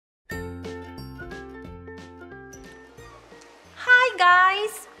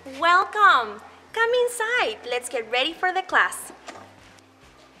guys! Welcome! Come inside. Let's get ready for the class.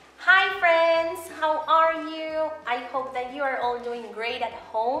 Hi friends! How are you? I hope that you are all doing great at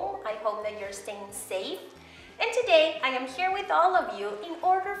home. I hope that you're staying safe. And today I am here with all of you in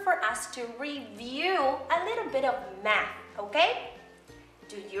order for us to review a little bit of math, okay?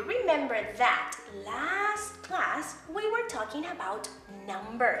 Do you remember that last class we were talking about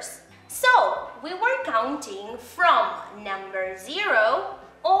numbers? So we were counting from number 0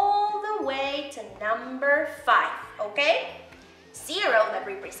 all the way to number 5, okay? 0 that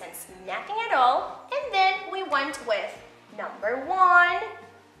represents nothing at all, and then we went with number 1.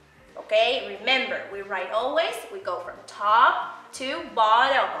 Okay, remember, we write always, we go from top to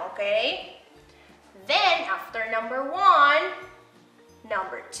bottom, okay? Then after number 1,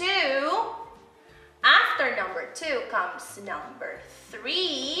 number 2. After number 2 comes number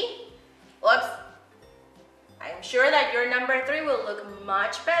 3. Oops. I'm sure that your number 3 will look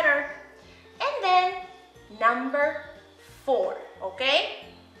much better. And then number 4, okay?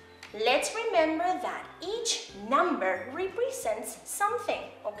 Let's remember that each number represents something,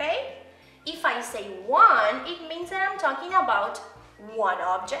 okay? If I say 1, it means that I'm talking about one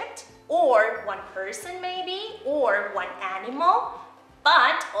object, or one person maybe, or one animal,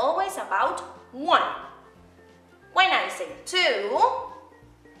 but always about 1. When I say 2,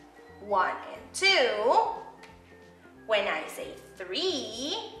 1 and 2. When I say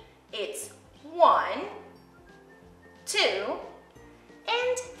 3, it's 1, 2,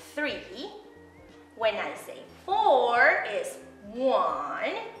 and 3. When I say 4, it's 1,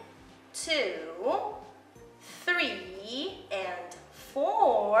 2, 3, and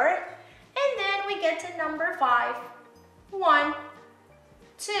 4. And then we get to number 5. 1,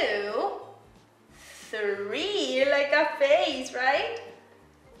 2, 3, like a face, right?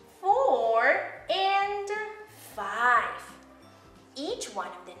 4 and 5. Each one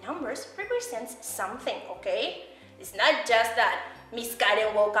of the numbers represents something, okay? It's not just that Miss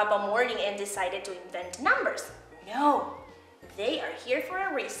Karen woke up one morning and decided to invent numbers. No, they are here for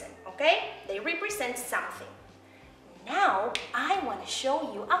a reason, okay? They represent something. Now, I want to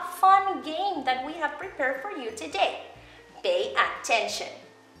show you a fun game that we have prepared for you today. Pay attention.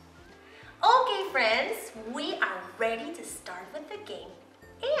 Okay, friends, we are ready to start with the game.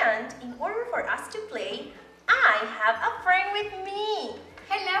 And in order for us to play, I have a friend with me.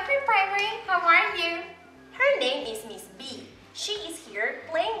 Hello, pre-primary. How are you? Her name is Miss B. She is here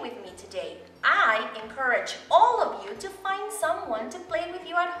playing with me today. I encourage all of you to find someone to play with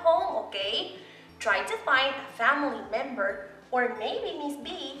you at home, okay? Try to find a family member, or maybe Miss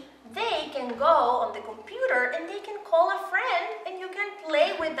B, they can go on the computer and they can call a friend and you can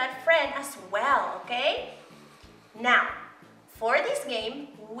play with that friend as well, okay? Now, for this game,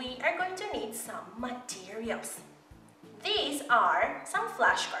 we are going to need some materials. These are some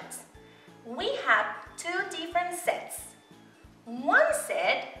flashcards. We have 2 different sets. One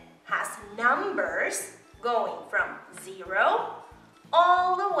set has numbers going from 0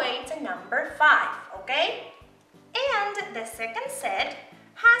 all the way to number 5, okay? And the second set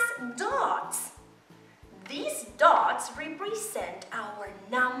has dots. These dots represent our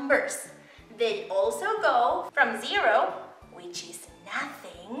numbers. They also go from 0, which is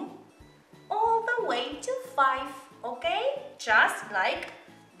nothing, all the way to 5, okay? Just like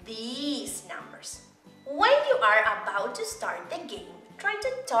these numbers. When you are about to start the game, try to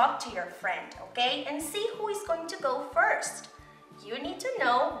talk to your friend, okay? And see who is going to go first. You need to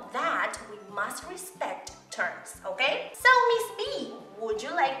know that we must respect turns, okay? So, Miss B, would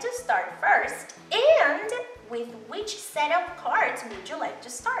you like to start first? And with which set of cards would you like to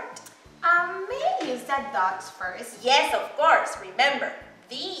start? May I use the dots first? Yes, of course. Remember,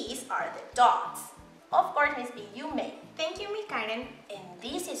 these are the dots. Of course, Miss B, you may. Thank you, Miss Karen. And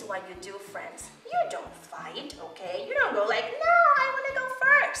this is what you do, friends. You don't fight, okay? You don't go like, no, I want to go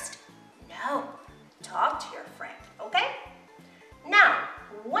first. No, talk to your friend, okay? Now,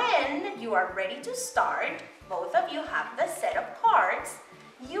 when you are ready to start, both of you have the set of cards.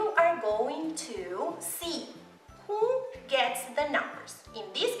 You are going to see who gets the numbers. In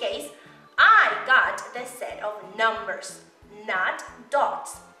this case, I got the set of numbers, not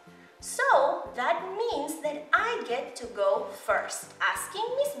dots. So that means that I get to go first, asking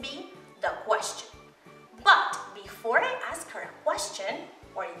Miss B the question. But before I ask her a question,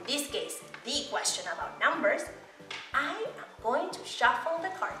 or in this case, the question about numbers, I am going to shuffle the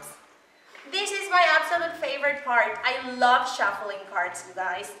cards. This is my absolute favorite part. I love shuffling cards, you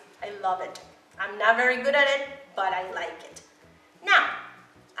guys. I love it. I'm not very good at it, but I like it. Now,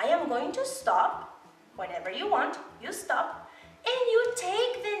 I am going to stop. Whenever you want, you stop. And you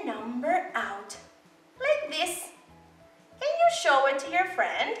take the number out like this. And you show it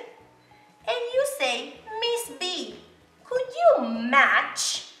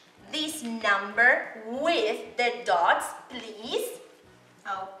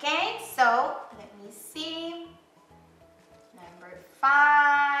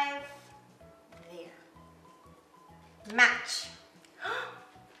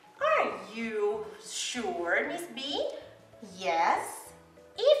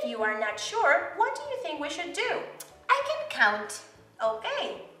you are not sure, what do you think we should do? I can count.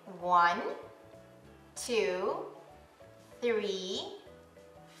 Okay. 1, 2, 3,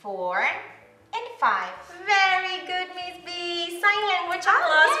 4, and 5. Very good, Miss B. Sign language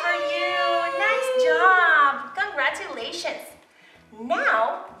applause for you. Nice job. Congratulations.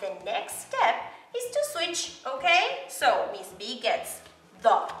 Now, the next step is to switch, okay? So, Miss B gets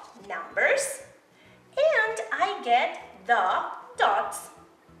the numbers and I get the dots.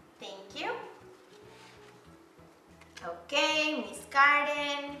 Thank you. Okay, Miss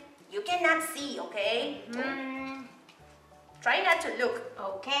Karen. You cannot see, okay? Try not to look.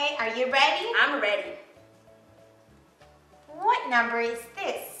 Okay, are you ready? I'm ready. What number is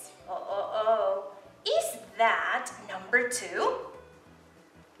this? Is that number 2?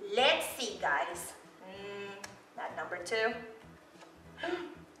 Let's see, guys. Not number 2.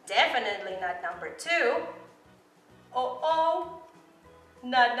 Definitely not number 2.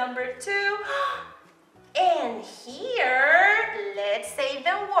 Not number 2. And here, let's say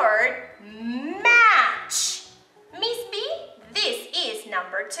the word match. Miss B, this is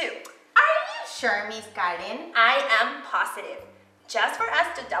number 2. Are you sure, Miss Karen? I am positive. Just for us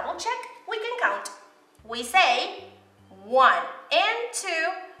to double check, we can count. We say 1 and 2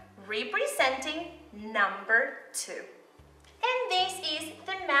 representing number 2. And this is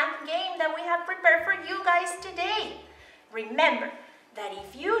the math game that we have prepared for you guys today. Remember that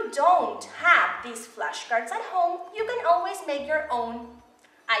if you don't have these flashcards at home, you can always make your own.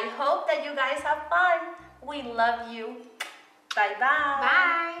 I hope that you guys have fun. We love you. Bye-bye.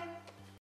 Bye.